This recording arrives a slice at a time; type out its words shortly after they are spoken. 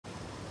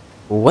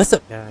What's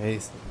up,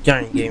 guys?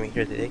 Johnny Gaming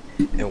here today,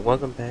 and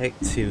welcome back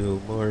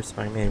to more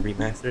Spider-Man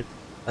Remastered.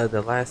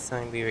 The last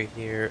time we were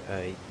here,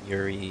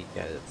 Yuri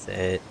got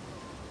upset,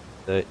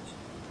 such,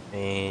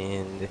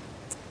 and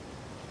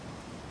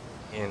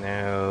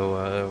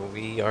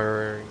we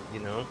are,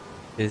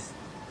 just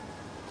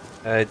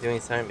doing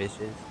side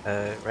missions.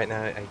 Right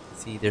now, I can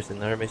see there's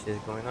another mission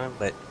going on,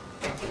 but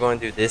we're going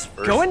to do this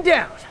first, going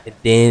down, and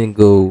then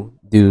go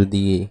do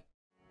the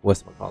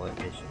whatchamacallit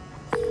mission.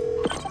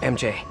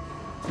 MJ.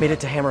 Made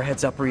it to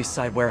Hammerhead's Upper East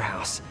Side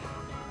warehouse.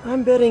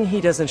 I'm betting he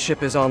doesn't ship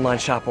his online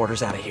shop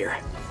orders out of here.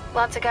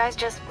 Lots of guys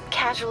just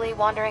casually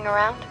wandering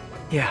around?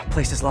 Yeah,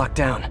 place is locked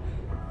down,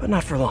 but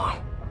not for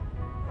long.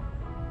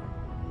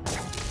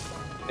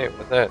 Hey,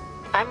 what's that?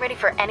 I'm ready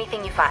for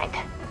anything you find.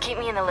 Keep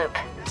me in the loop.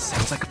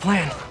 Sounds like a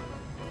plan.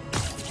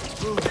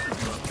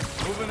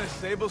 Moving this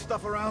Sable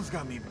stuff around's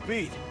got me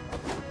beat.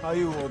 How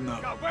you holding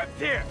up? Got webs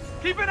here.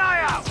 Keep an eye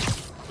out.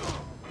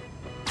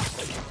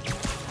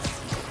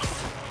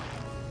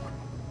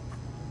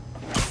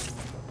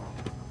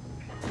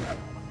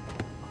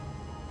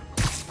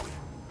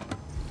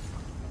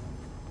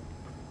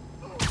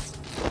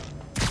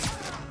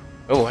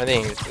 Oh, I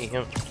didn't even see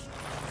him.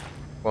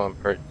 Well, I'm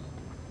perched.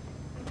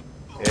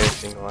 Okay,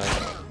 single line.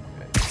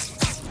 Okay.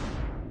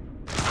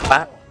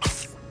 Bop.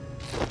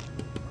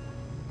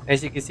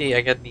 As you can see,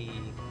 I got the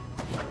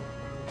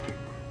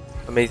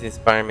Amazing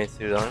Spider-Man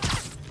suit on.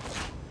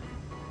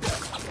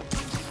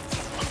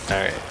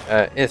 Alright,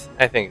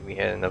 I think we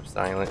had enough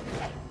silent.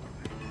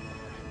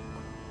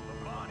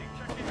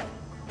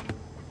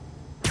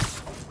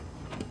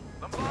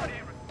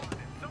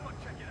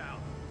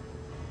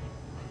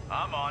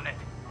 I'm on it.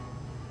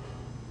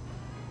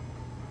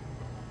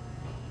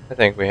 I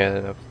think we had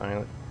enough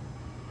silent.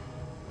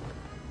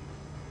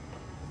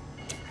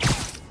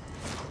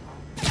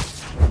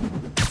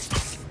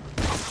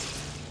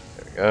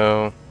 There we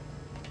go.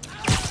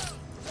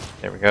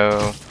 There we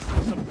go.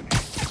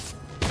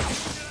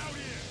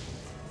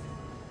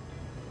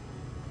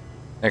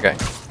 Okay.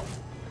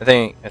 I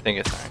think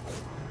it's fine.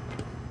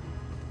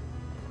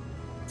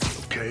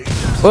 Okay.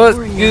 What's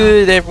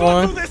good,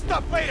 everyone? Do this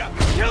stuff later.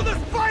 Kill the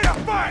spider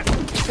first.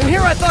 And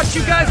here I thought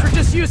you guys were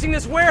just using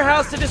this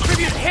warehouse to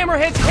distribute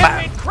Hammerhead's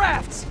handmade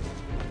crafts.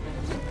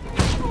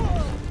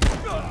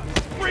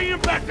 Bring him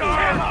back to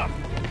Hammer.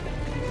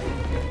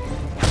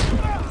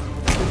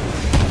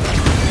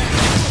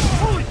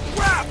 Holy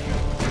crap!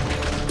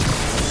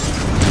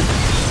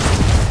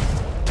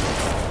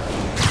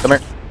 Come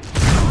here.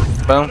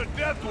 Boom. The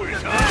death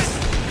wish, huh?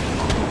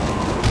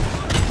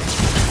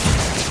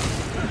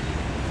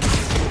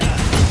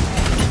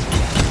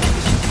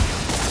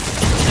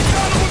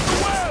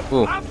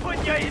 Ooh. I'm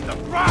putting you in the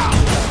ground.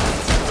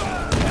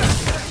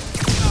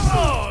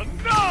 Oh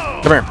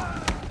no! Come here.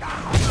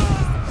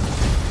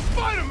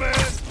 Spider-Man!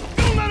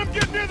 Don't let him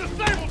get near the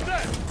Sable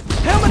deck!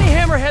 How many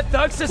Hammerhead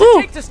thugs does it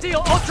take to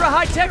steal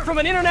ultra-high tech from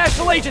an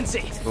international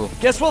agency? Ooh.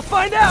 Guess we'll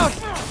find out.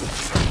 Let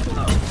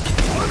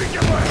me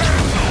get my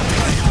hands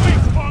on you,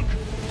 weak punk!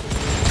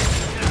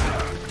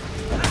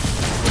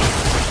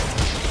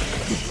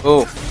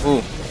 Ooh,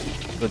 ooh.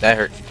 Ooh, that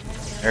hurt.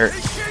 That hurt.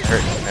 That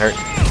hurt. That hurt.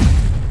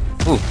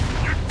 Ooh.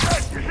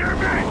 You hear me?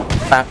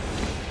 Pop.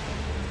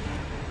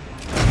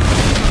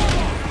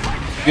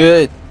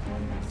 Good.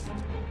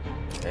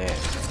 And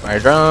spider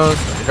drones.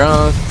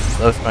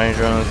 Love spider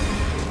drones.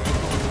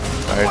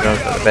 Spider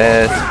drones are the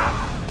best.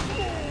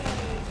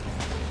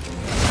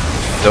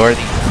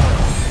 Dorothy.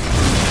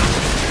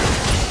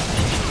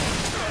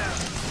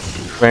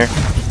 Come here.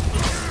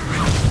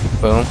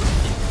 Boom.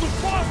 The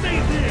boss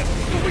ain't here,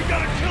 so we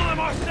gotta kill him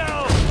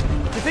ourselves!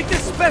 You think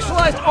this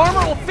specialized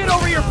armor will fit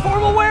over your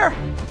formal wear?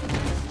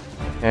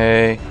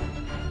 Hey.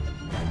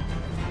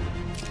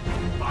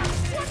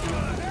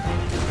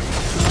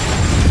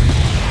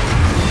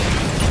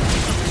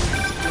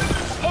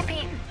 Hey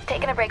Pete,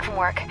 taking a break from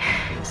work.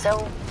 So,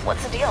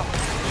 what's the deal?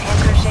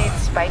 Hand-crocheted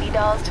Spidey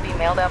dolls to be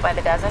mailed out by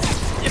the dozen?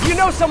 If you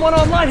know someone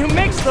online who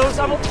makes those,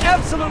 I will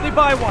absolutely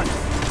buy one.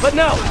 But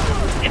no,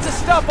 it's a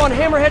stop on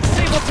Hammerhead's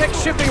Sable Tech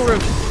shipping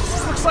route.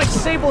 Looks like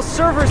Sable's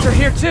servers are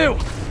here too.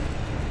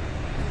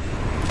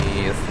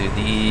 Okay, let's do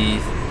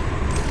these.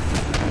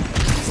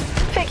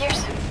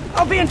 Figures.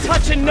 I'll be in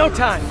touch in no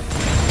time.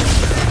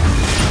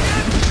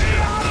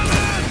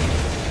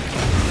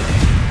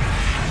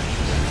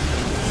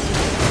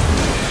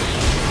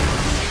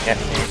 Yeah.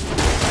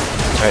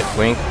 Alright,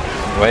 swing.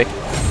 Away.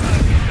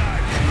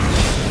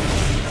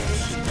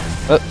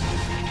 Oh.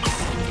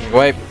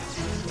 Away.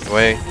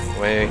 Away.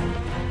 Away.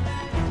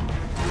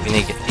 We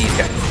need to get these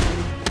guys.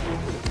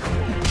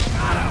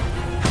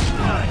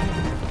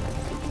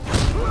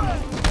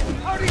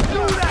 How'd he do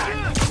that?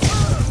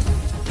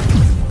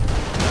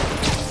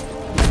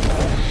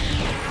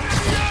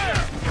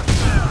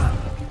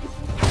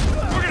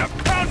 We're gonna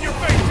pound your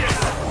face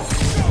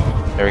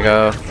in! There we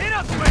go. Hit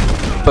us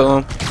with!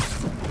 Boom.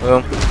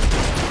 Boom.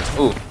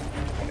 Ooh.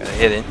 Got a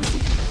hit in.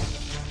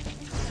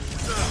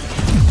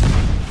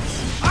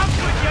 I'm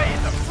putting you in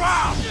the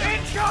ground!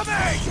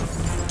 Incoming!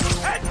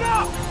 Heads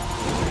up!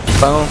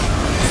 Boom.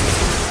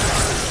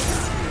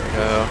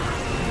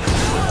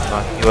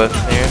 you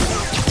upstairs.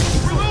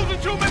 We're losing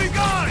too many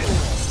guys!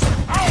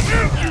 I'll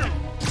help you!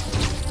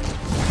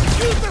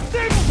 Use the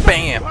stable tank!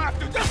 Bam! You have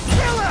to just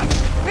kill him!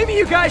 Maybe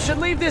you guys should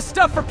leave this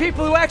stuff for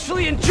people who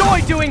actually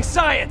enjoy doing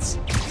science!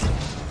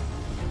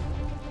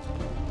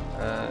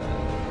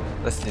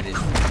 Let's do this.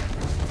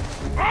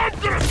 I'm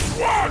gonna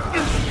swat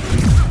you!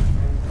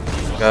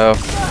 Go. What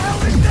the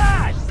hell is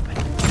that?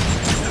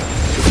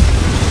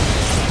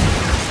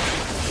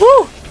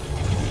 Woo!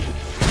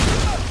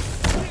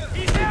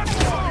 You got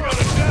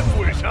a death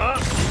wish, huh?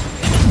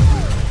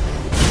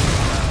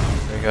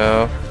 There we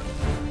go.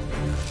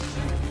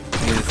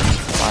 Use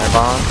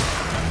firebomb.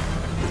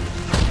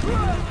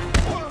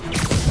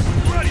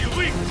 Ready, you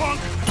weak punk!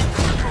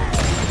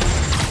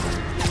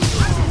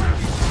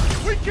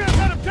 We can't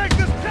let him take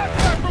this tech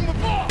back from the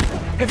ball!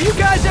 Have you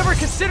guys ever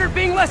considered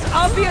being less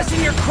obvious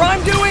in your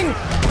crime doing?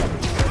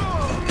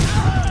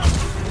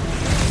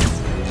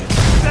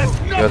 That's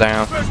Go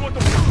down. There's what the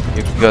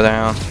You can go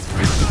down.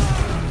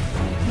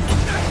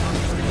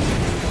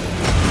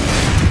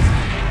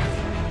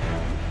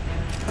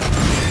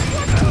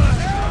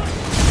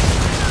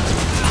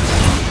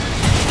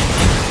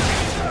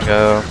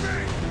 Go.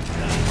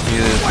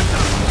 Use.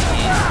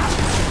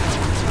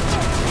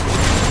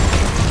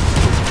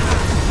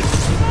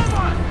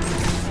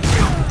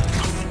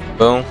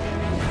 Boom.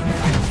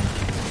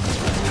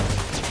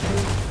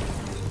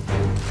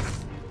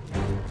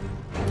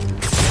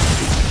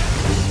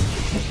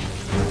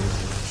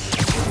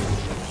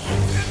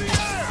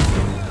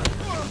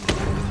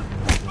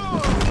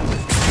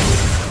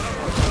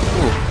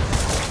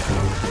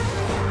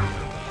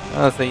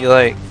 Oh, so you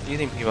like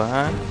shooting people,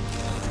 huh?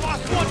 How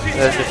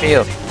does it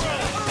feel?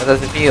 How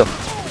does it feel?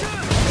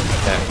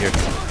 Yeah, here.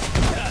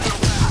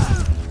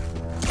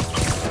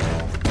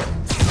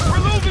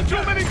 We're losing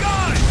too many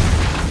guys!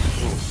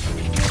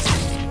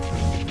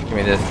 Give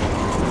me this.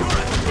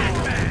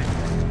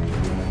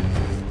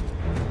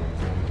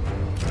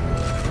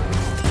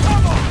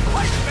 Come on,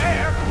 right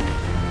there!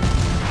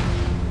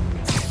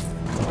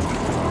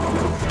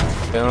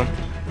 Boom.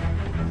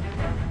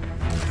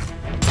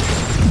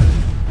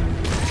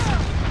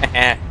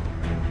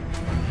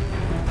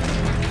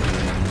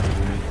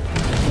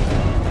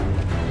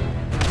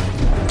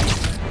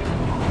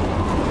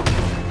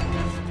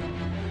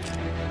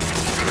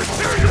 Gonna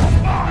tear you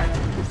apart!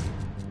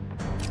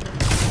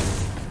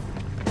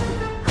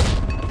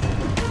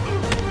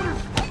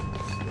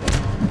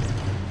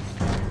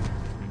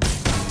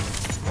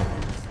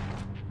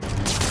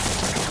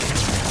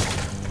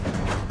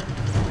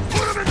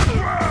 Put him in the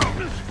ground!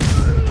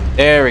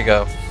 There we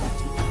go.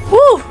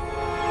 Woo!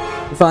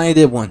 We finally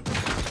did one.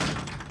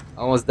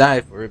 Almost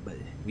died for it, but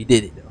we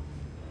did it though.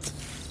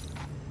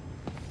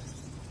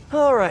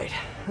 Alright,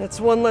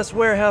 that's one less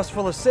warehouse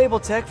full of Sable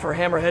Tech for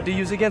Hammerhead to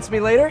use against me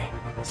later.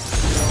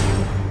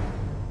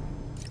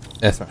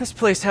 That's fine. This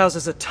place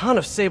houses a ton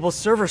of Sable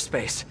server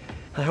space.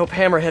 I hope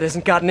Hammerhead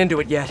hasn't gotten into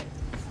it yet.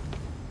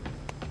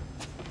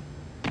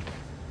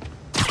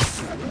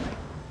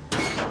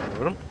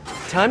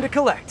 Time to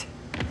collect.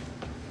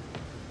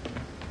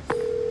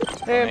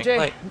 Hey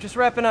MJ, I'm just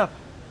wrapping up.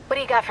 What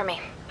do you got for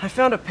me? I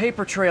found a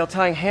paper trail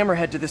tying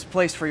Hammerhead to this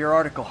place for your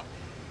article.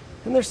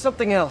 And there's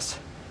something else.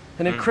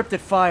 An encrypted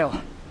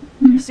file.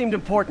 It seemed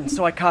important,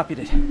 so I copied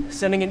it.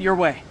 Sending it your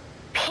way.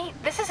 Pete,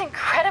 this is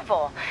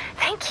incredible.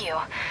 Thank you.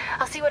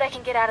 I'll see what I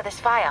can get out of this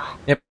file.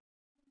 Yep.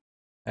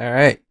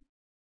 Alright.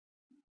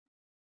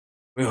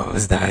 We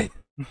almost died.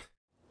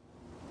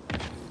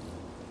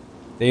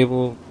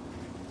 Stable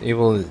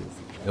is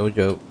no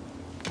joke.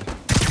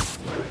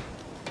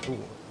 Ooh,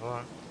 hold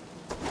on.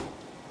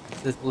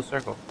 What's this blue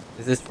circle?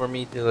 Is this for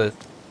me to list?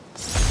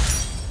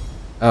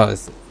 Oh,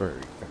 it's for...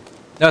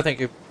 No, thank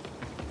you.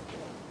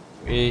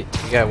 We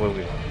got what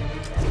we want.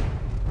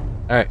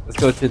 Alright, let's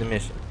go to the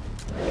mission.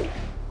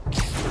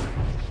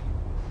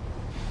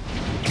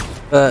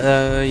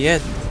 Yeah,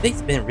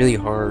 today's been really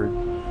hard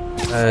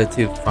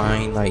to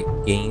find like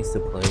games to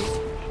play.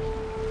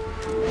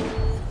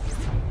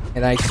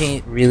 And I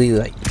can't really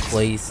like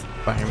play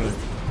Spider-Man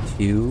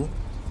 2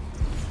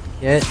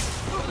 yet.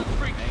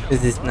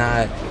 Because it's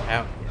not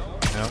out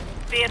yet, you know?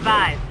 Be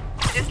advised,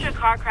 district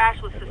car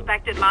crash with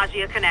suspected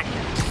Magia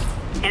connection.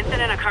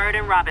 Incident occurred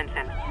in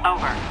Robinson.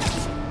 Over.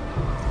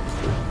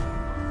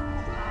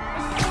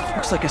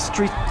 Looks like a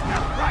street...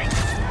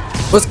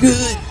 What's good?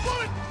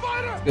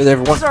 What's good,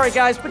 everyone? Sorry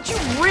guys, but you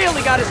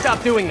really gotta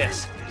stop doing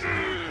this.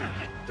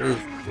 It is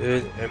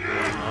good,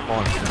 everyone. I'm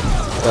on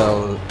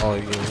spell all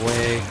your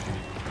way.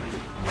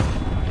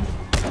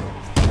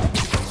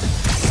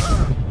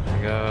 There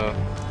we go.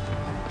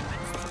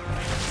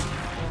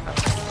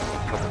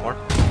 Couple more.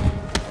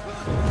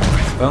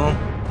 Boom.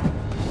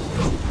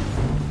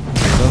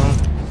 Boom.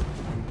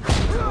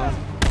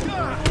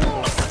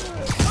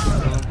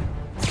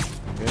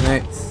 Very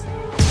nice.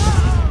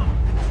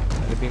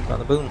 Bada bing,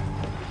 bada boom.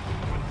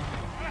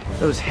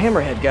 Those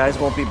Hammerhead guys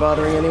won't be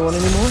bothering anyone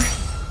anymore.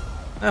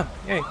 Oh,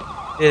 yay.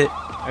 Did it.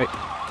 Alright.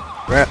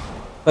 Wrap.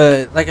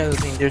 But, like I was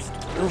saying, there's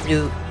no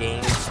real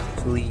games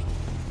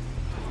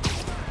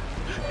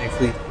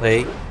actually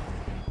play.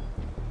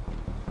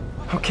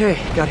 Okay,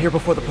 got here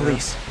before the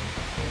police.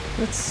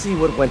 Let's see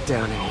what went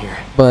down in here.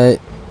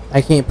 But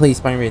I can't play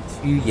Spider-Man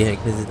 2 yet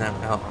because it's not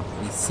out on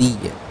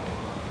PC yet.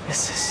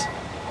 This is...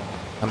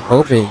 I'm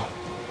hoping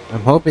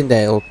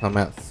that it'll come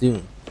out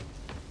soon.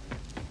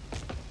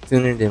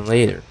 Sooner than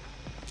later.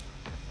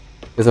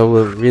 Because I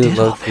would really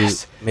love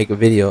to make a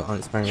video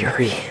on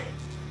Spider-Man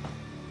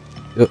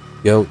 2.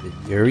 Yo, did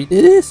Yuri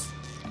do this?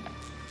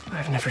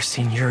 I've never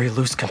seen Yuri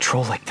lose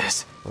control like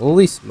this.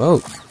 Holy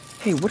smoke.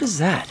 Hey, what is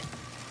that?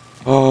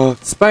 Oh,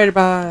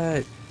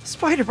 Spider-Bot!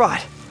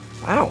 Spider-Bot!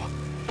 Wow.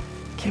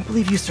 Can't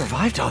believe you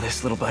survived all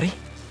this, little buddy.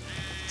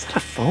 Is that a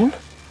phone?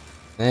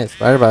 Man,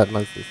 Spider-Bot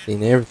must have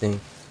seen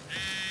everything.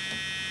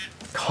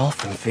 Call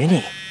from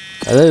Vinny.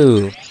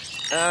 Hello.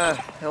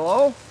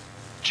 Hello?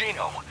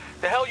 Gino,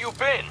 the hell you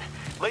been?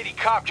 Lady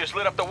Cop just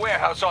lit up the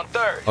warehouse on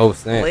 3rd. Oh,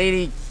 snap.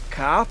 Lady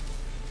Cop?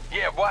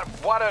 Yeah,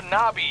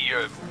 Watanabe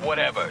or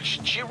whatever.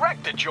 She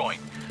wrecked the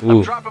joint. Ooh.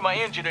 I'm dropping my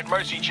engine at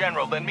Mercy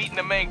General, then meeting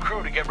the main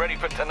crew to get ready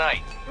for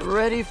tonight.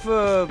 Ready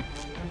for...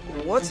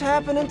 what's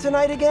happening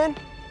tonight again?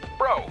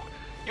 Bro,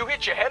 you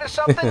hit your head or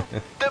something?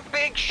 The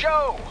big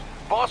show.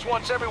 Boss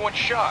wants everyone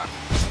sharp.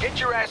 Get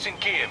your ass in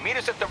gear. Meet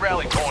us at the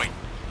rally point.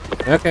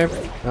 Okay,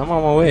 I'm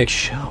on my way.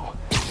 Show.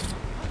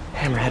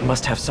 Hammerhead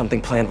must have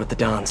something planned with the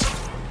Dons.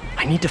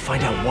 I need to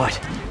find out what.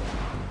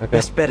 Okay.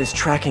 Best bet is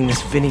tracking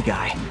this Vinny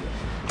guy.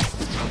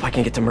 Hope I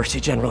can get to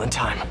Mercy General in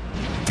time.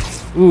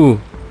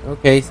 Ooh.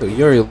 Okay, so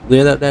Yuri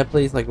lit up that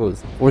place like it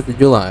was 4th of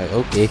July.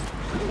 Okay.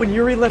 When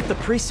Yuri left the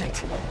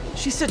precinct,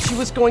 she said she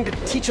was going to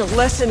teach a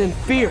lesson in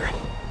fear.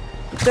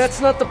 But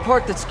that's not the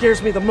part that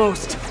scares me the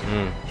most.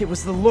 It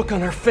was the look on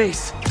her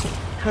face.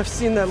 I've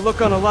seen that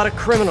look on a lot of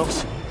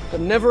criminals, but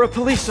never a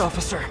police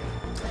officer.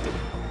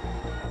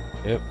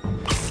 Yep.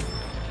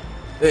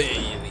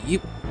 Hey,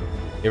 you.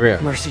 Here we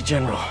are. Mercy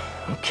General.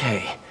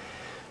 Okay.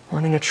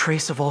 Running a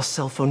trace of all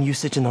cell phone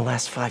usage in the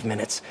last 5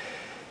 minutes.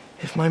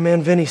 If my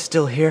man Vinny's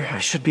still here, I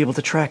should be able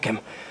to track him.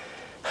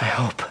 I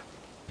hope.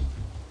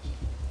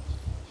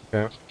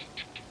 Okay.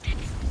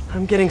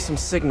 I'm getting some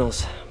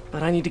signals,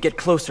 but I need to get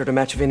closer to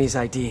match Vinny's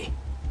ID.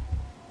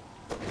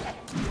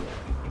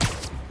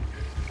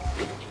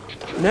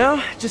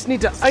 Now, just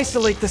need to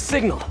isolate the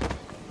signal.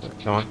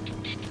 Come on.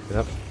 Get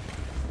up.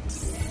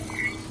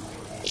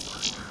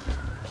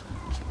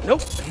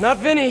 Nope, not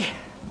Vinny.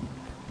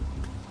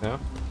 No? Not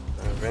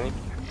Vinny?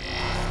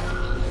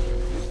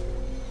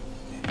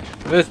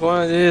 This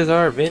one is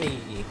our Vinny.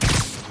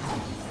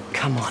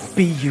 Come on,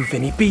 be you,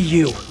 Vinny, be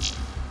you.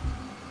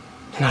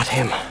 Not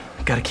him.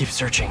 Gotta keep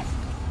searching.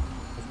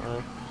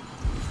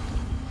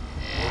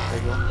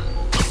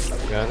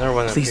 Got another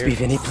one up Please here. be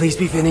Vinny, please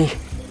be Vinny.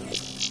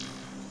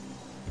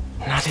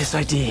 Not his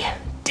ID.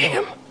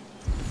 Damn.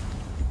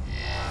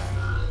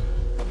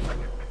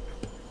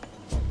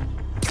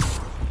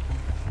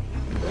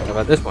 How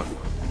about this one?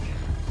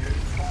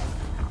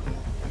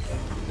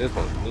 This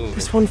one's moving.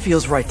 This one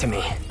feels right to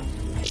me.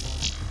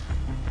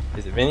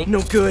 Is it Vinny?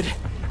 No good.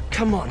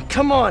 Come on,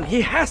 come on.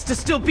 He has to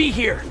still be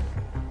here.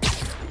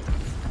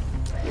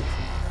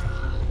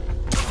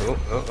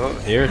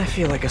 Oh, here. I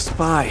feel like a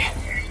spy.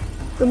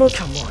 Come on,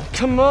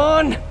 come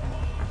on.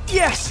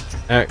 Yes,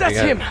 Alright, that's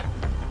him.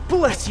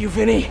 Bless you,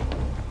 Vinny.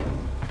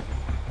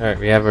 Alright,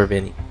 we have our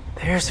Vinny.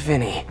 There's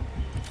Vinny.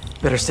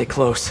 Better stay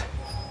close,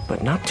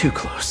 but not too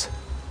close.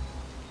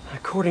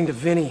 According to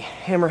Vinny,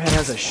 Hammerhead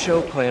has a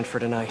show planned for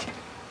tonight.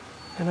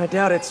 And I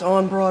doubt it's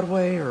on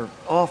Broadway or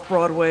off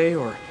Broadway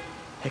or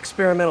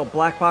experimental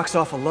black box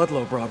off of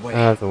Ludlow Broadway. I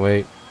have to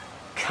wait.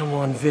 Come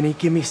on, Vinny,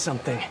 give me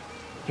something.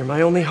 You're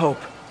my only hope.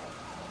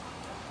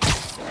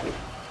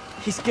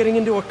 He's getting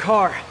into a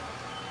car.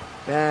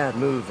 Bad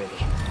move,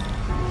 Vinny.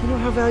 You know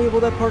how valuable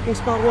that parking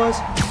spot was?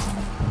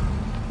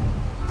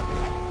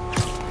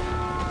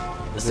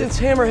 Since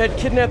Hammerhead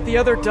kidnapped the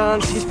other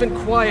Dons, he's been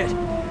quiet.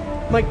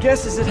 My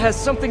guess is it has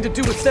something to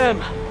do with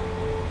them.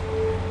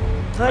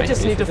 I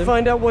just need to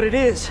find out what it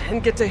is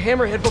and get to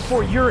Hammerhead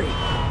before Yuri.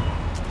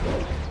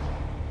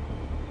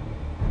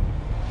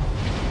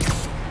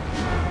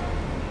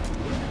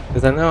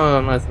 Because I know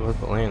I'm not supposed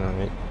to land on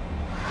it.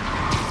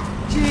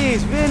 Jeez,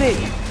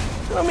 Vinny.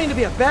 I don't mean to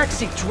be a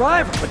backseat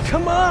driver, but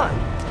come on.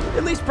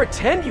 At least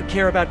pretend you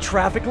care about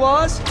traffic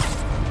laws.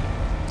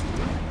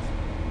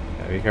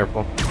 Gotta be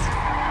careful.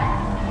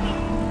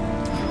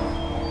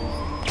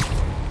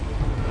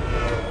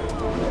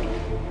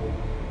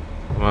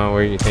 Come on,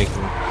 where are you taking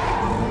me?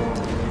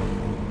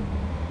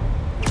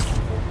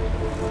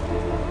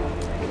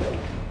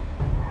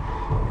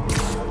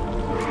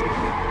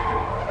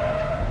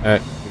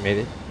 Alright, you made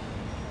it.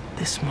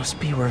 This must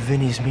be where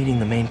Vinny's meeting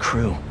the main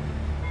crew.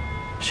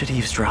 Should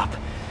eavesdrop.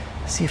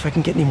 See if I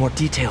can get any more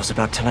details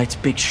about tonight's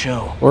big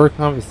show. Or a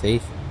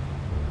conversation.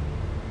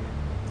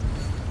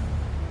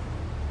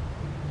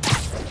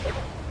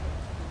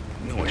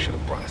 Knew I should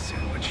have brought a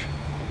sandwich.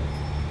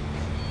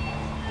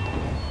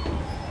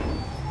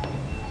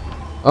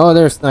 Oh,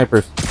 there's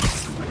snipers.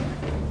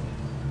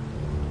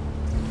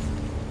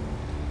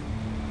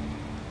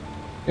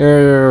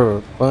 There are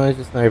a bunch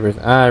of snipers.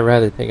 I'd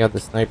rather take out the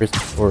snipers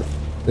before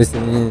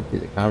listening to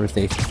the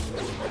conversation.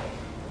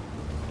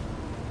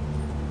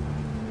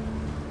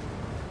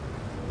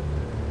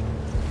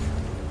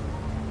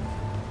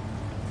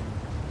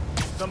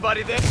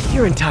 Somebody there?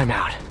 You're in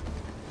timeout.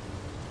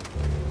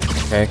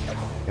 Okay,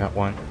 got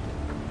one.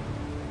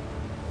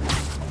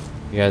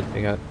 We got.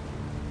 Okay.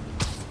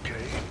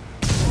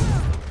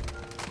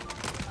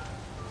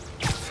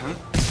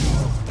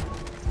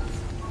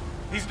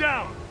 He's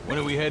down. When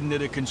are we heading to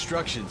the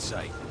construction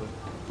site?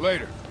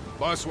 Later.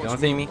 Boss wants Don't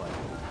see me.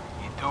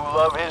 You do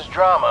love his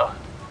drama.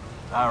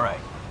 All right.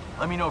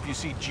 Let me know if you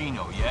see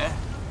Gino, yeah?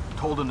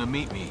 Told him to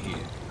meet me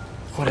here.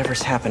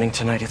 Whatever's happening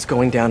tonight, it's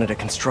going down at a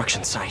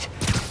construction site.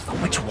 But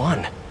which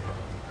one?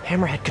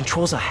 Hammerhead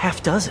controls a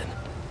half dozen.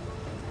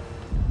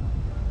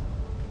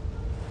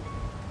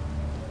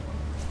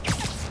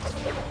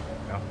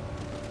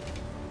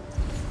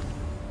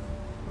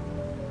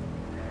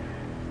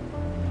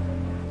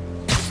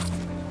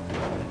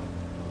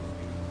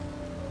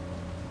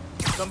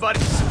 Somebody.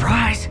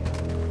 Surprise!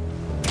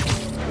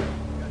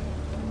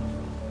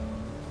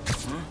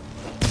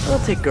 I'll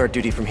take guard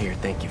duty from here,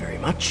 thank you very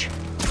much.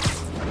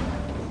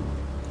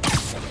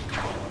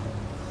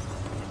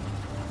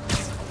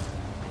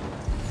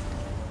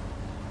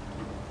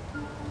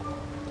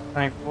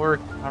 Time for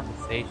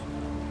conversation.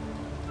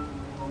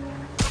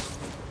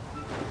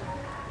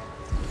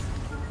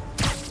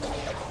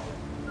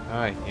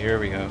 Alright, here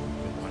we go.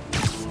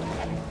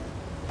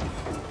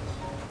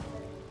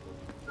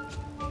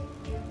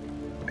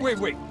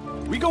 Wait.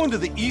 We going to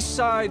the east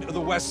side or the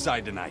west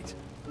side tonight?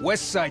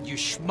 West side, you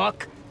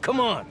schmuck. Come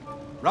on.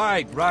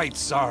 Right,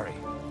 sorry.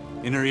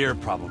 Inner ear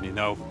problem, you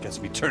know,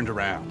 gets me turned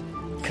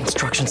around.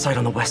 Construction site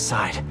on the west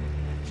side.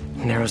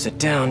 Narrows it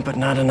down, but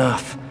not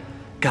enough.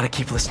 Gotta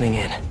keep listening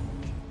in.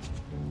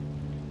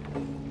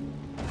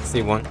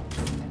 See one.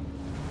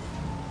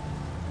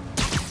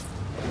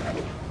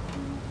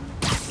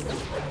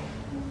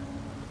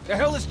 The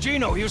hell is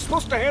Gino? He was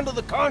supposed to handle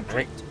the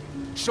concrete.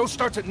 Right. Show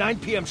starts at 9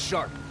 p.m.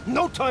 sharp.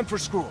 No time for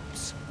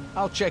screw-ups.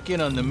 I'll check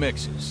in on the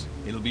mixes.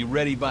 It'll be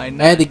ready by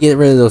 9. I had to get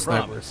rid of those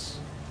snipers. Promise.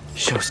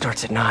 Show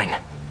starts at 9.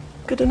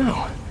 Good to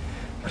know.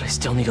 But I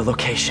still need a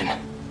location. See,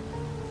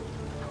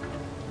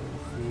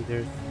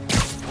 there's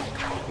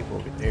people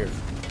over there.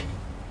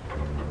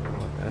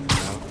 Oh, that's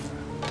now.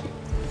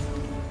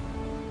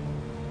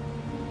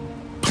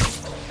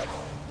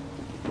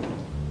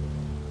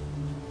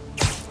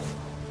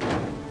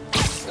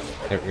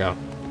 There we go.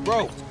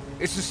 Bro,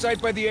 it's the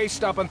site by the A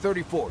stop on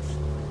 34th.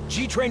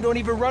 G-Train don't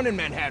even run in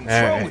Manhattan. What's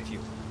All wrong right. with you?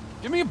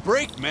 Give me a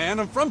break, man.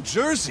 I'm from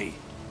Jersey.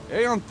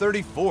 A on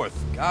 34th.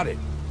 Got it.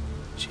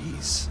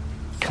 Jeez.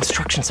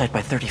 Construction site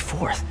by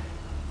 34th.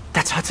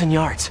 That's Hudson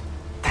Yards.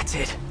 That's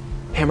it.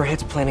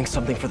 Hammerhead's planning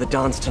something for the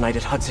Dons tonight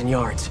at Hudson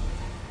Yards.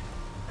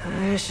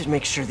 I should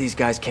make sure these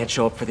guys can't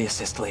show up for the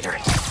assist later.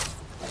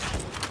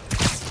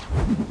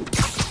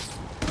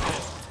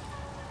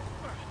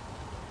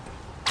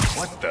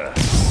 What the?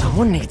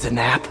 Someone needs a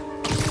nap.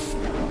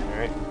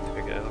 Alright,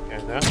 we got look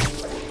at that.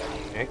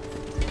 Okay.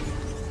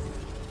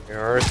 There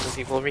are some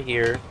people over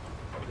here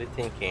with a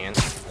tin can.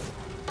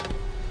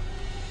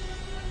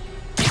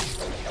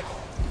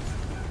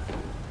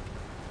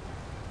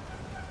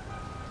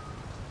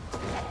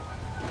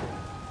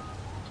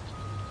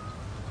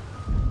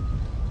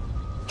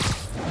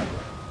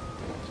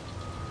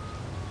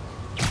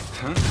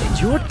 And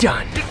you're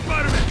done.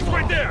 Spider-Man, he's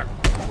right there.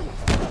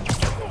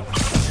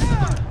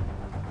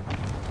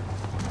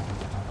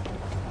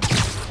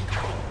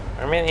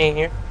 I'm in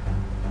here.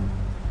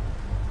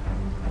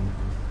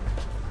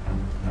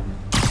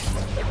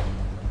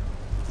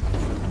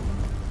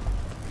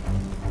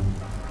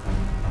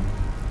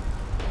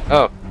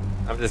 Oh,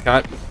 I'm just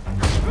caught.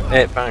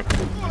 Hey, fine.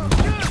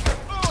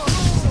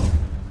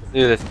 Let's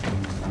do this.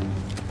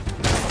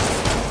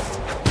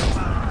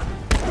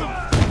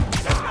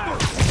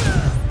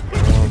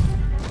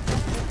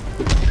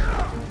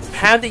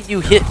 How did you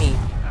hit me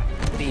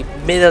in the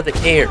mid of the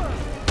air?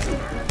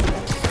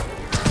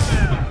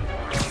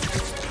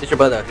 Get your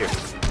butt out here.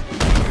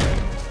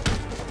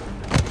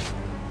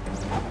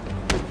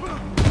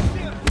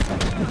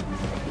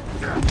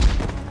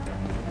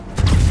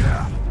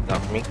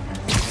 Not for me.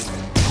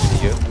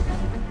 You.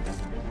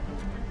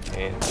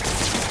 And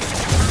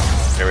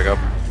there we go.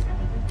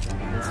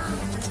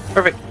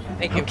 Perfect.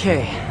 Thank you.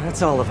 Okay,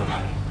 that's all of them.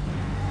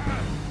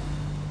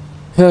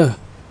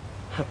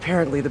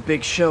 Apparently the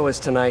big show is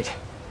tonight.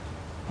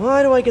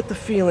 Why do I get the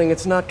feeling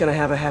it's not gonna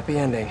have a happy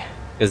ending?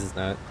 Because it's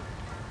not.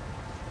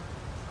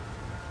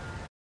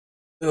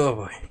 Oh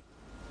boy.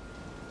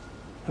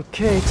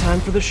 Okay, time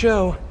for the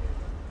show.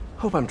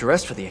 Hope I'm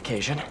dressed for the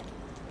occasion.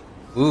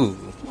 Ooh.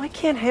 Why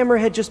can't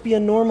Hammerhead just be a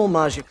normal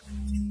Majik?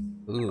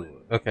 Ooh.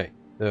 Okay.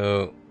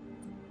 So.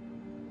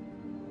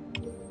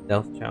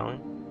 Stealth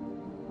challenge.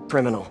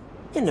 Criminal?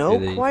 You know,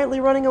 Do they- quietly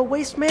running a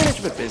waste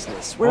management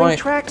business, wearing Why-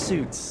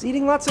 tracksuits,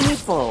 eating lots of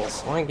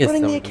meatballs, Why get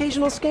running the some-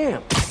 occasional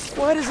scam.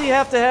 Why does he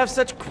have to have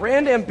such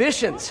grand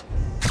ambitions?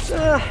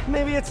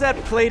 Maybe it's that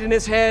plate in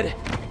his head.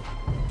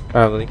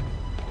 Probably.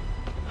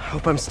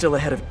 Hope I'm still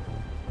ahead of...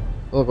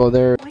 We'll go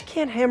there. Why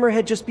can't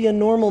Hammerhead just be a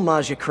normal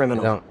Majik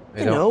criminal? I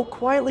You don't know,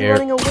 quietly care.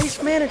 running a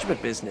waste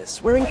management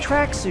business, wearing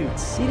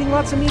tracksuits, eating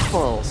lots of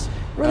meatballs,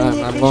 Running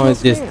the I'm occasional going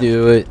to just scam.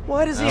 do it.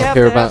 Why does he I don't have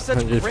care to have about such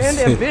 100% grand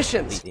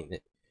ambitions? completing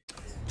it.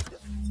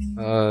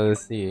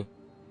 Let's see.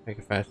 Make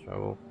a fast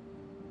travel.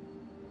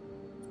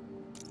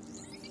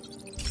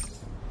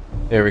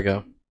 There we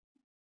go.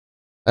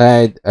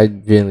 I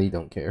really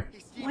don't care.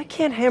 Why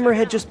can't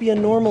Hammerhead just be a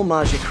normal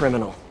Maji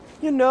criminal?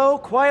 You know,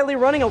 quietly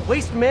running a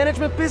waste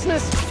management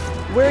business?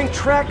 Wearing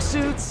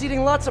tracksuits,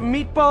 eating lots of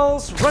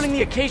meatballs, running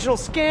the occasional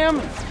scam?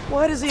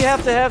 Why does he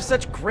have to have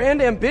such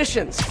grand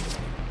ambitions?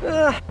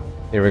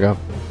 Here we go.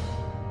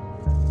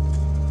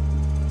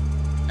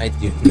 I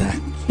do not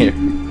care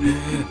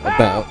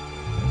about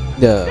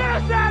the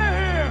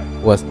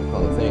what's the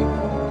call thing.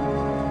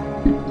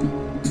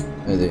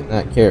 I do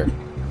not care.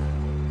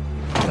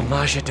 The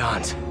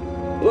Majidons.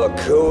 Look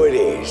who it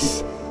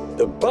is.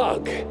 The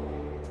Bug.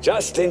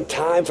 Just in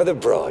time for the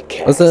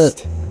broadcast. What's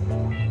that?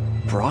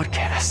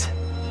 Broadcast?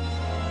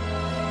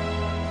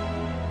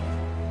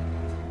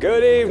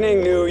 Good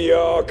evening, New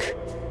York.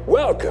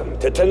 Welcome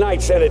to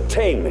tonight's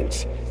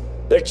entertainment.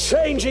 The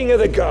changing of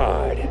the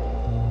guard.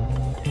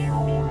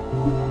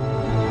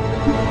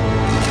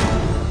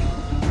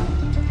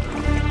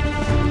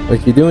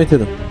 What you doing to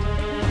them?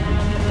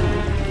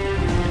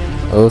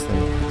 Oh, sorry.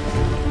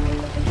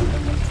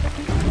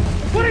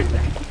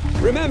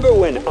 Remember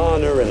when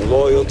honor and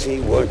loyalty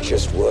weren't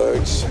just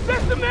words?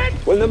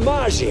 When the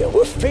Magia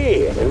were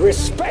feared and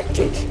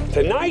respected?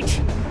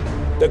 Tonight,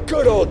 the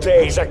good old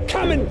days are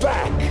coming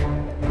back.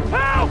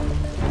 Oh,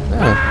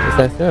 what's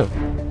that show?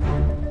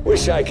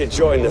 Wish I could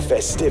join the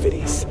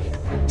festivities.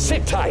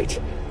 Sit tight.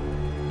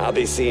 I'll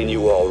be seeing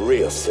you all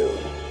real soon.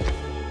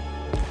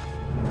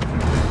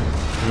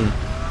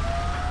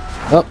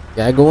 Oh,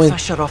 gotta go If in. I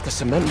shut off the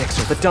cement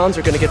mixer, the Dons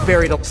are gonna get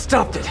buried.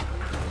 Stopped it.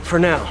 For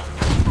now.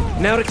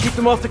 Now to keep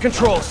them off the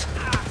controls.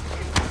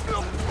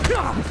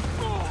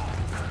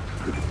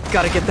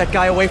 Gotta get that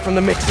guy away from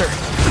the mixer.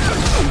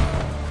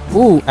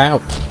 Ooh,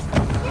 ouch.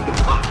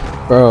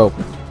 Bro.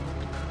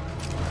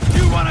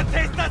 You wanna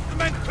taste that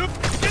cement too?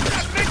 Get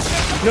that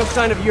mixer! No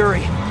sign of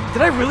Yuri.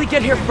 Did I really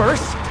get here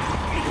first?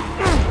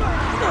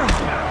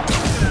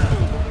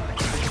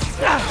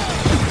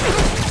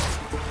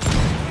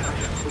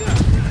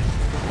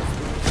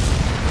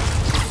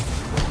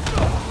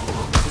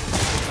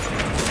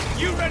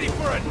 You ready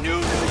for a new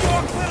New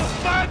York little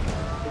spud?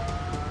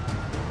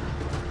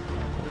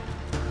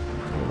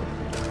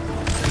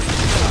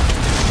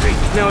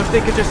 Now if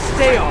they could just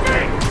stay off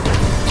me.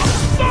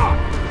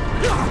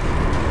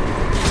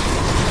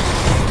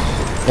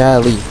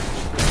 Golly.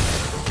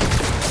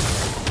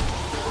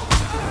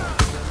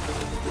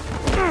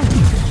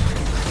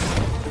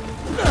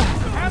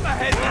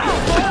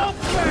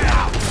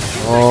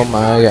 Oh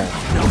my god.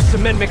 No,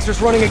 cement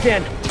mixer's running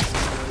again.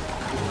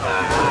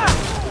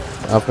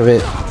 Off of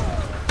it.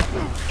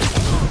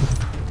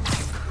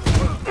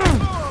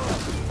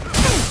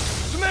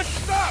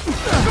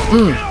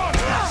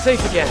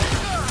 Safe again.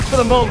 For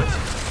the moment.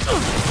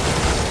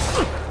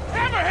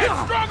 Hammerhead's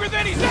stronger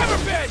than he's ever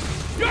been!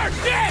 You're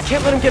dead!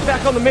 Can't let him get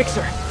back on the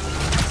mixer.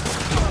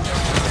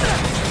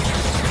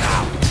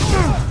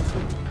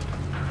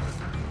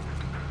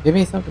 Give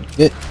me something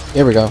good.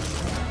 Here we go.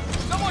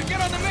 Someone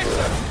get on the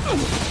mixer!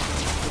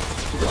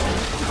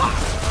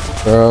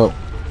 Bro.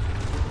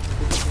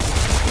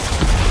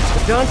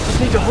 The Dons just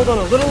need to hold on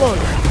a little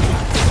longer.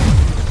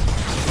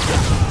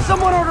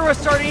 Someone order a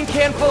sardine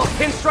can full of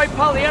pinstripe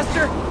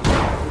polyester.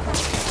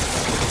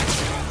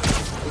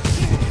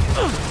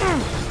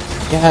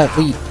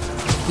 Golly.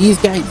 These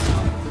guys.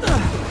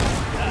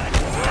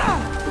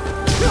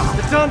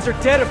 The Dons are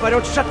dead if I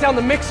don't shut down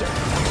the mixer.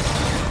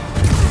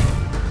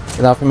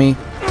 Get off of me.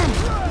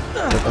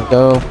 Let them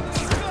go.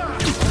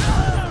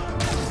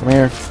 Come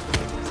here.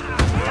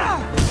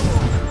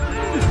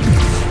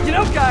 You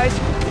know, guys,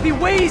 it'd be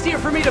way easier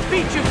for me to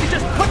beat you if you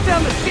just put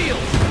down the shield.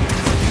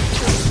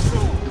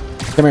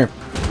 Come here.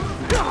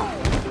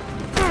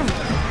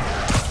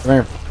 Come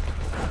here.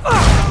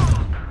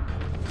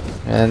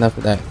 Yeah, enough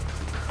of that.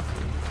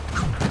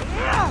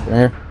 Come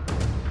here.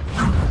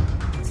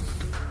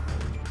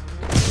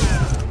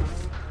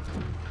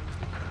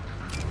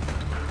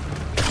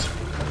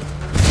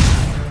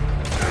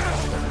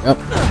 Yep.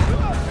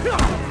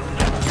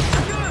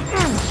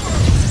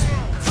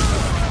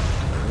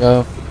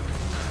 Go.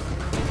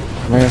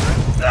 Come here.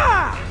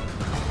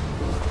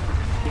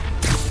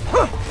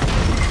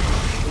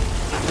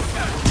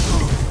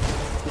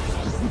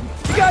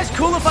 You guys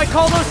cool if I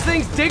call those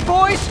things dig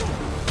boys?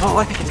 Oh,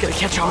 I think it's gonna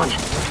catch on.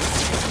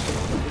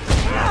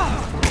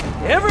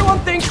 Everyone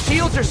thinks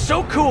shields are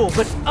so cool,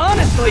 but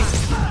honestly,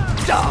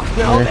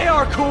 no, they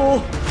are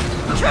cool.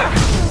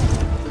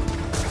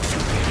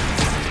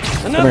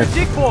 Another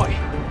here. dig boy.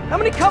 How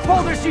many cup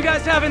holders do you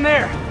guys have in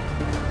there?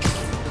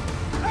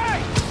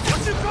 Hey!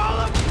 What you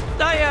call him?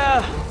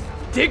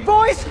 Dig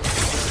boys? What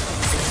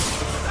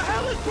the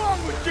hell is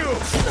wrong with you?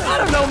 I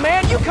don't know,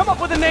 man. You come up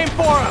with a name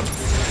for them.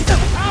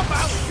 How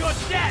about your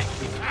dead,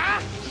 huh?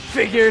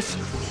 Figures.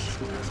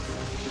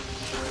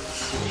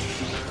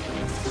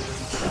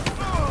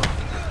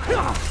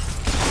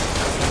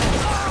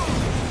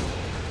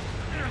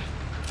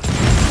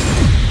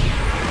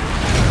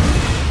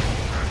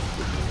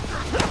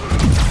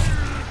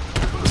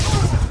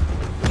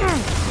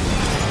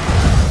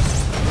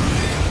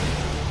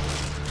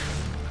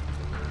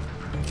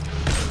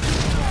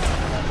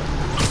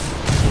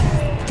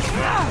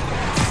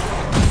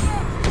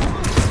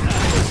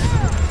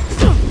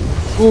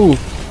 Ooh,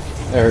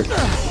 that hurt.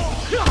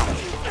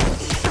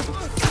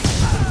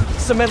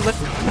 Cement lip.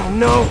 Oh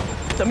no!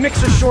 The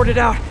mixer's shorted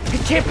out. It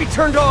can't be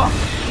turned off.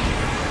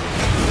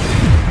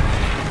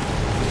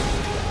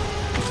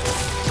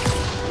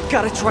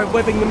 Gotta try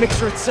webbing the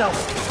mixer itself.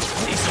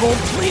 Please hold,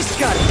 please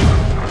got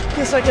it.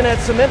 Guess I can add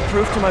cement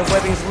proof to my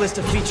webbing's list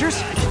of features.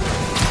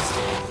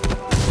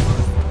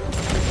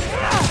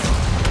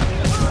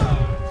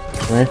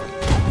 Right.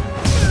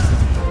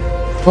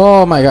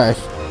 Oh my gosh.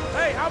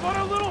 Hey, how about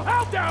a little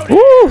help down here?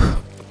 Woo!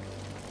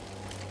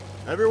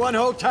 Everyone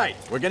hold tight.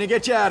 We're gonna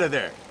get you out of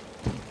there.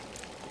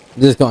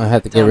 I'm just gonna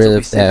have to get Towns rid will be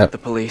of safe with that. the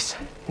police.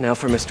 Now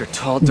for Mr.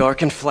 Tall,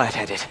 Dark, and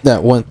Flat-Headed.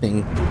 That one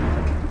thing.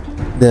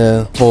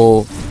 The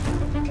whole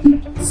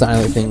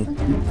silent thing.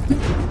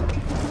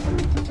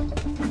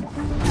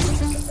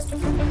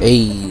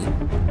 Hey.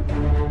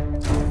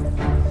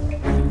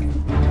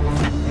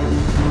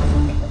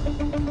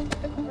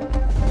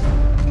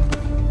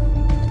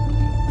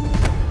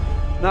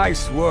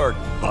 Nice work,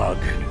 Bug.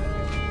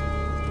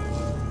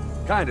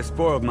 Kinda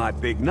spoiled my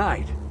big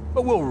night,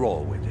 but we'll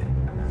roll with it.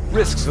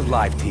 Risks of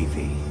live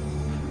TV.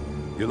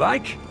 You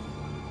like?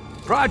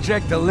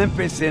 Project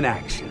Olympus in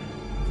action.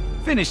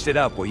 Finished it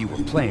up while you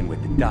were playing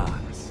with the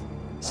Dons.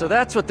 So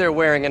that's what they're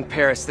wearing in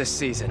Paris this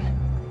season.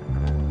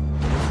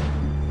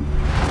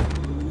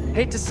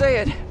 Hate to say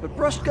it, but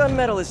brushed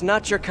gunmetal is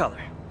not your color.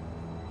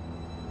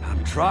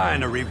 I'm trying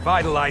to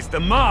revitalize the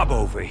mob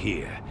over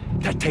here.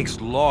 That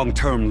takes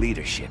long-term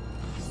leadership.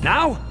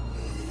 Now,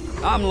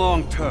 I'm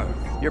long-term.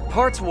 Your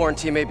parts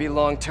warranty may be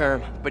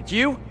long-term, but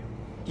you're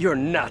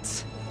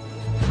nuts.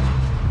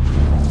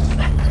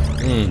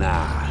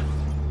 Nah.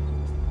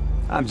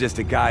 I'm just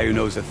a guy who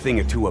knows a thing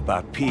or two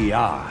about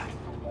PR.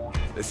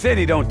 The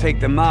city don't take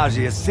the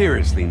Maggia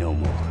seriously no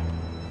more.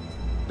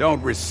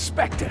 Don't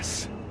respect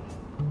us.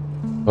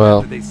 Well,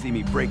 After they see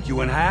me break you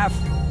in half,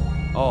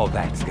 all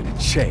that's gonna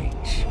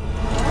change.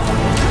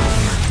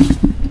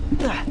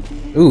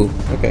 ooh,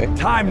 okay.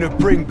 Time to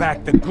bring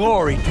back the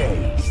glory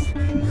days.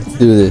 Let's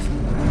do this.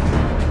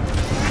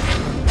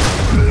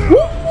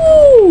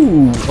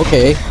 Woo!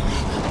 Okay.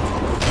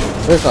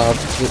 First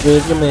off, get rid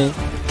of your man.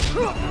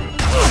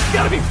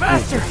 Gotta be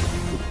faster!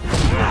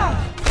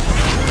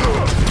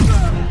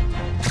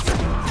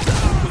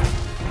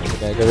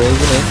 Gotta get rid of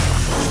your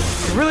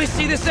man. You really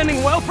see this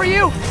ending well for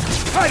you?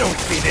 I don't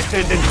see this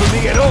ending for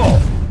me at all.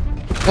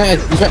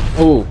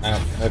 Oh,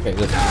 okay.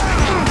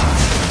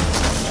 Listen.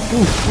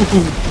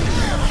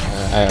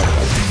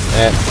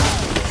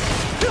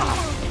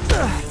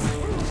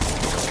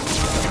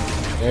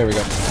 There we go.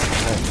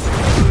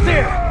 Right.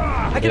 There!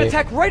 I can Okay.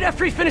 attack right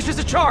after he finishes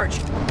a charge!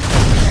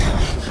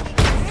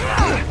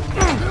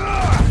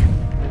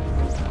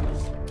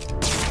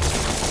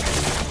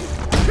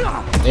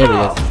 There we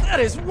go. That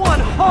is one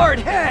hard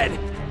head!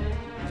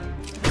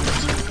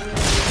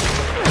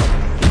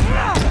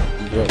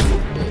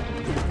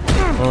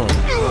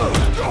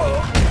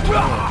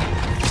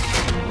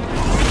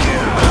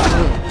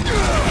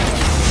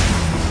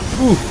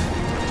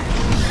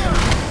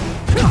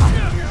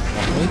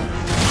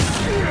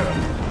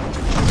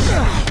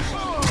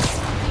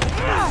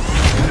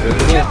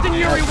 Captain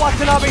Yuri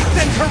Watanabe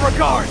sends her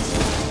regards!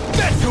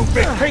 That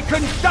two-bit pig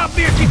couldn't stop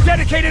me if she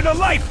dedicated a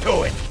life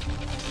to it.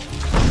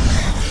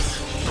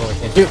 Oh, I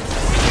can't shoot.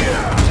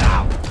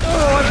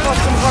 Oh, I've fought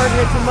some hard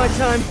hits in my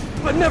time,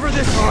 but never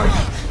this hard.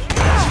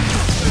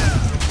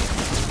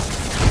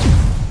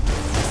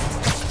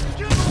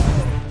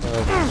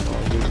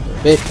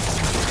 Bit.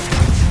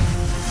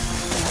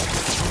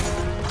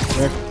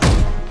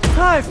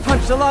 I've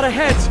punched a lot of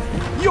heads.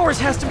 Yours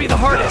has to be the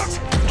hardest.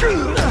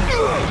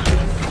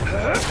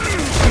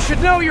 You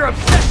should know your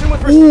obsession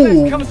with respect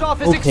Ooh, comes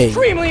off as okay.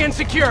 extremely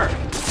insecure.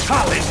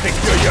 I'll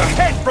insecure your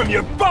head from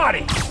your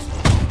body.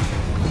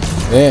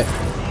 Yeah.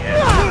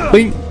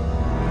 Beat.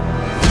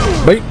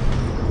 Beat.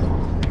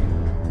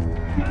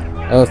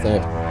 Oh,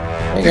 snap.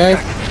 Hey,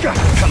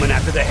 guys. Coming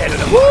after the head of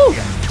the Woo!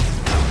 mafia.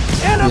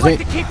 And I'd Excuse like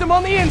me. to keep them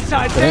on the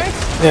inside, Okay.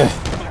 thanks.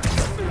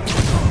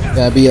 Yeah.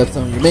 Gotta be up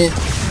some of your men.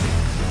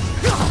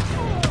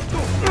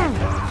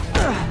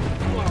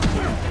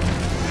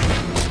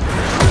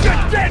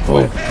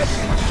 Oh.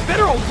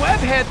 Better a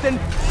webhead than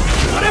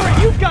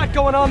whatever you've got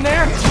going on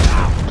there.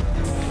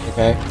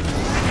 Okay.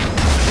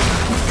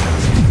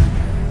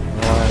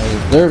 Oh,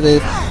 I deserve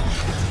this.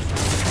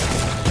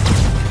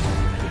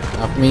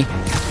 Off me.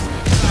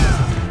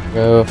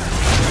 Go.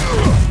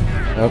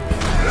 Nope.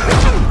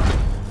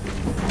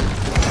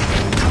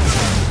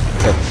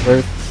 Okay,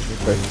 first.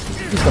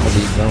 Do some of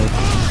these zones.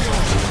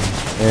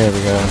 There we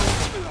go.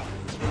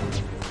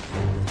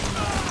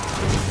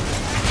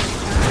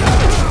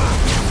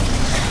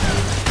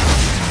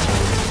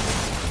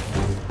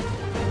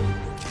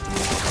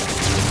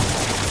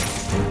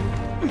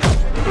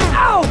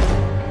 Ow!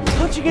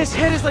 Punching his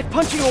head is like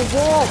punching a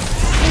wall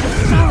made of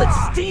solid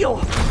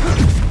steel.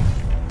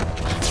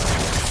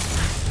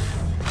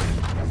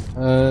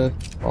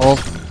 All.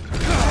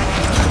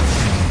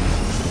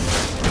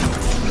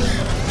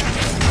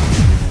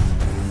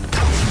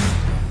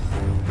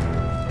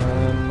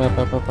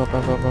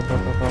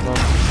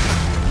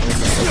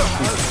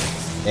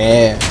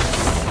 Yeah.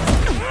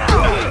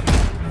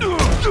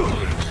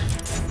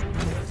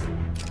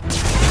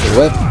 Wait,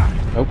 what?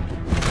 Nope.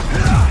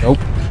 Nope.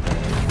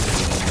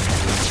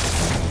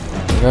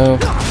 There we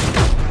go.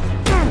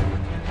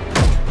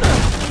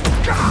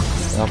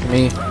 Help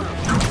me.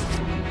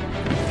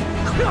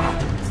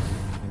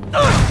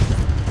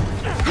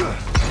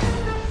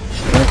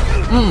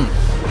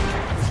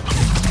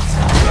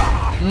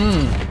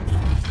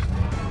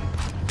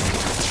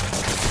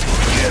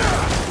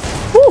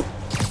 Woo!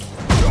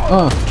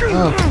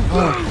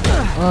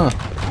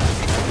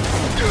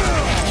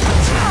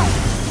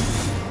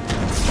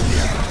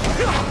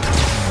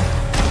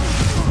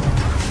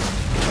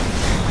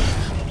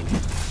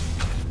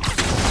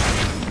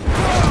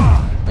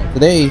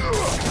 Today.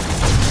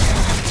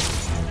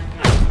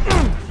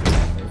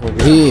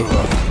 Over here.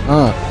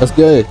 That's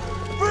good.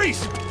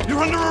 Freeze! You're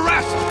under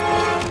arrest!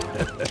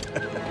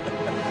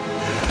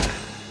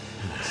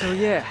 So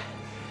yeah,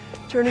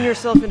 turning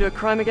yourself into a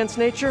crime against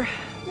nature,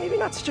 maybe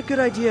not such a good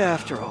idea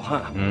after all,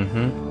 huh?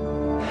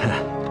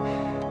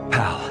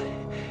 Pal,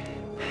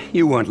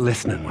 you weren't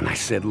listening when I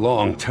said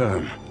long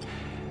term.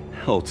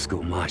 Old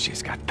school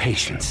Majia's got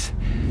patience.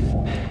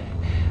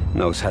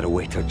 Knows how to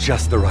wait till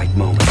just the right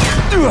moment.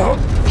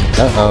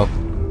 Uh-oh.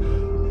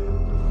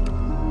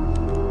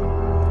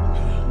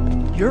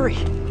 Yuri!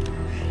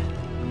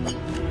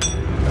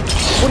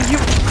 What are you...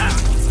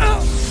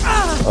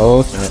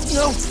 Oh, snap.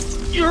 No!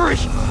 Yuri!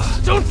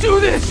 Don't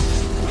do this!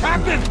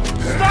 Captain!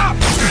 Stop!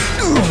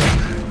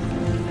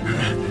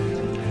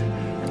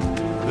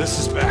 This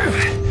is bad.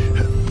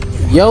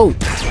 Yo!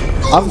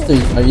 Officer,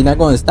 are you not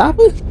going to stop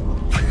it?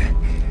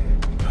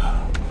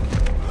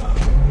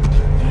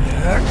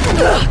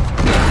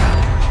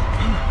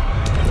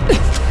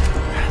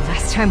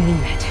 Last time we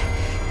met,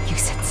 you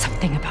said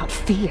something about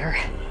fear.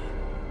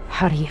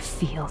 How do you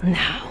feel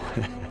now?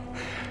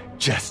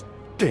 Just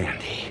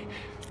dandy.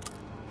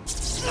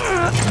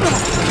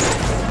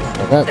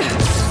 Okay.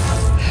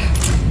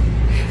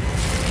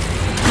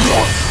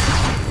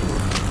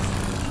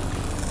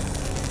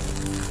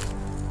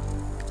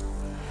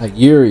 Like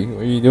Yuri,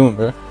 what are you doing,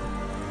 bro?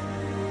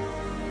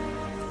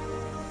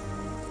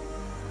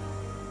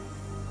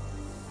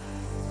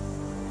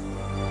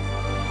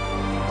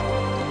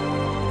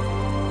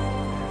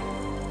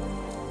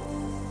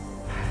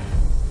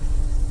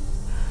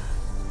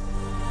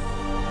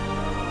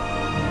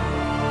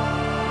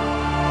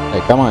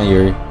 Hey, come on,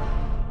 Yuri.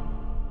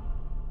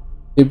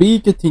 To be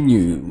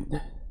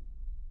continued.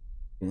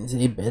 Gonna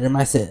say better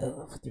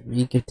myself. To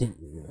be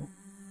continued.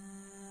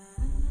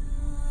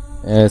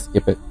 Yeah,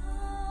 skip it.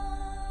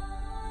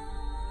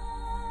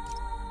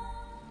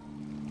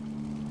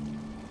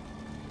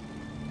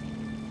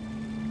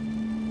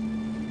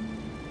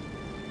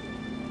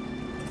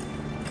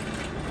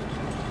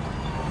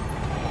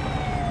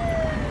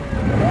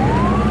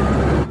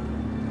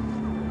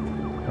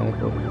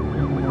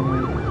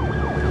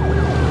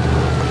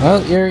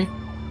 Well, Yuri.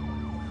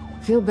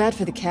 Feel bad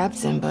for the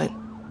captain, but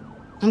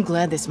I'm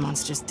glad this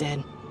monster's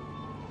dead.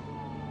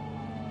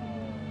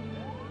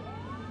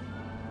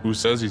 Who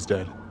says he's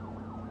dead?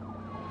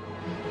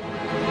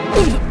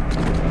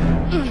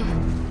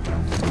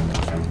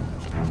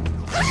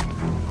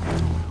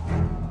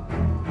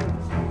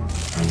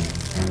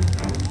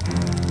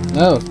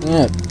 No,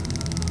 snap.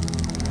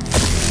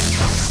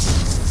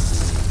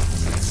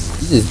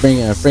 He's just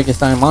bringing a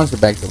Frankenstein monster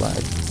back to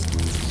life.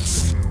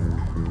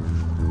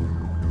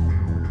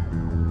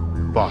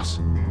 Boss.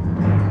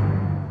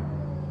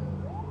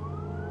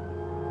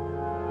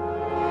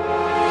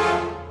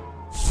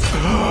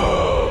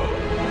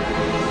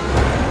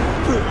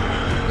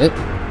 Yep,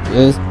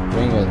 just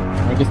bring a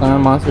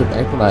Frankenstein monster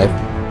back to life.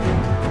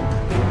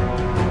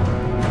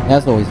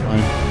 That's always fun.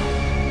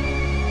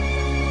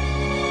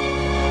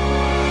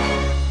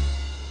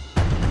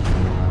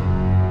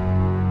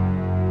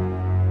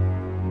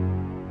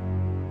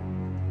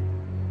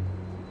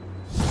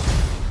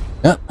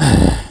 Yep.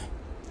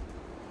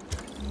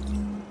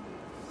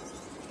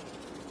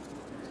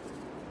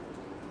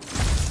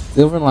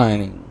 Silver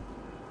lining.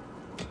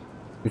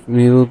 Which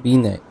will be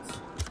next.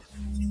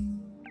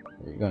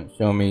 You're gonna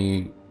show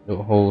me the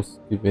whole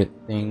stupid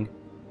thing?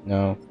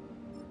 No.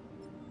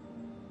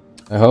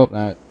 I hope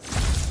not.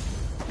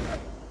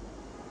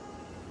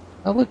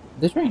 Oh look,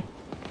 the train.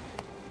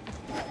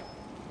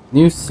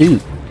 New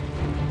suit.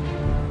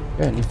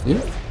 Got a new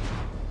suit?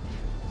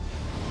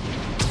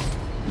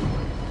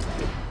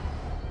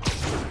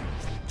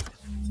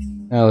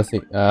 Now let's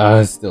see.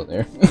 It's still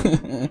there.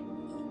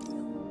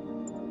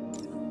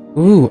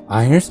 Ooh,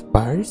 Iron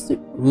Spider suit.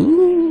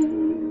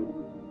 Ooh.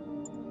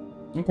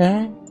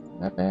 Okay.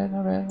 Not bad,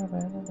 not bad, not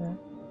bad, not bad.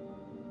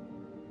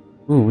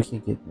 Ooh, we can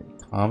get the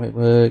comic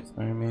books,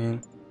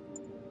 Spider-Man.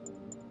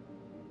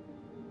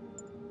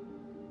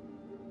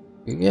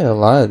 We get a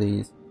lot of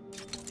these.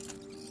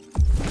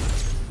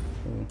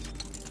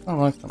 I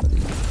like some of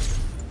these.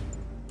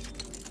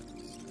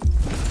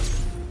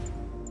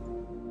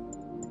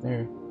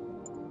 There.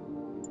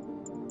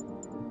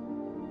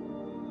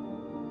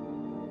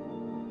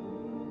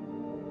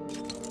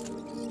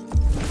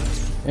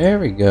 There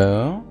we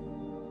go.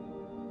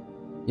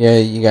 Yeah,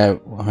 you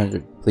got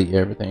 100 complete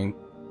everything.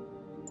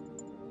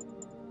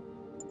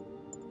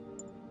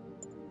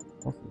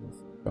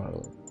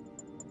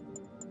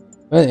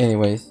 But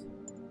anyways,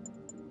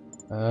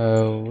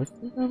 which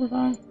thing I was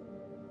on?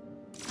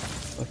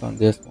 What's on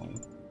this one?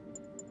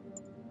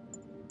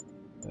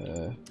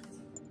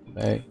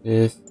 Back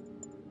this.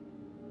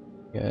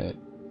 Got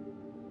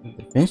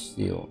defense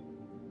shield.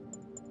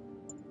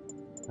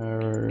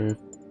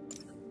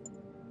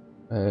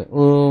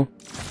 Well,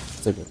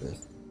 stick with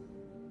this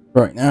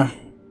right now.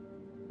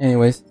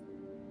 Anyways,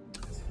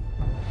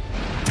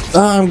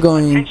 I'm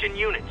going. Attention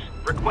units,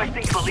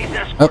 requesting police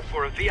escort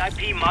for a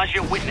VIP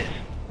Maggia witness.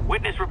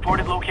 Witness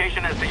reported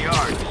location as the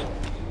yards.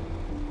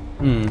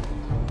 Did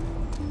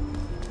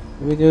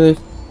we do this?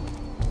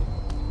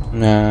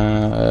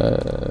 Nah.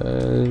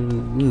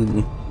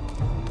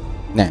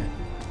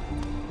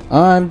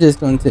 I'm just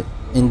going to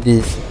end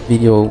this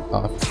video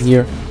off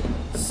here.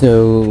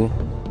 So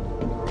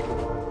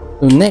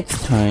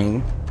next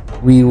time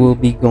we will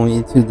be going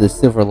into the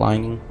silver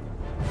lining.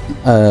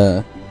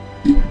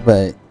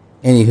 But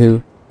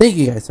anywho, thank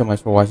you guys so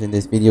much for watching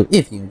this video.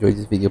 If you enjoyed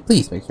this video,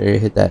 please make sure you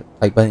hit that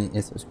like button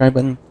and subscribe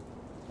button.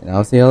 And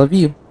I'll see all of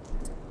you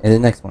in the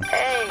next one.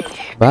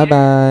 Bye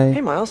bye.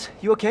 Hey Miles,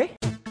 you okay?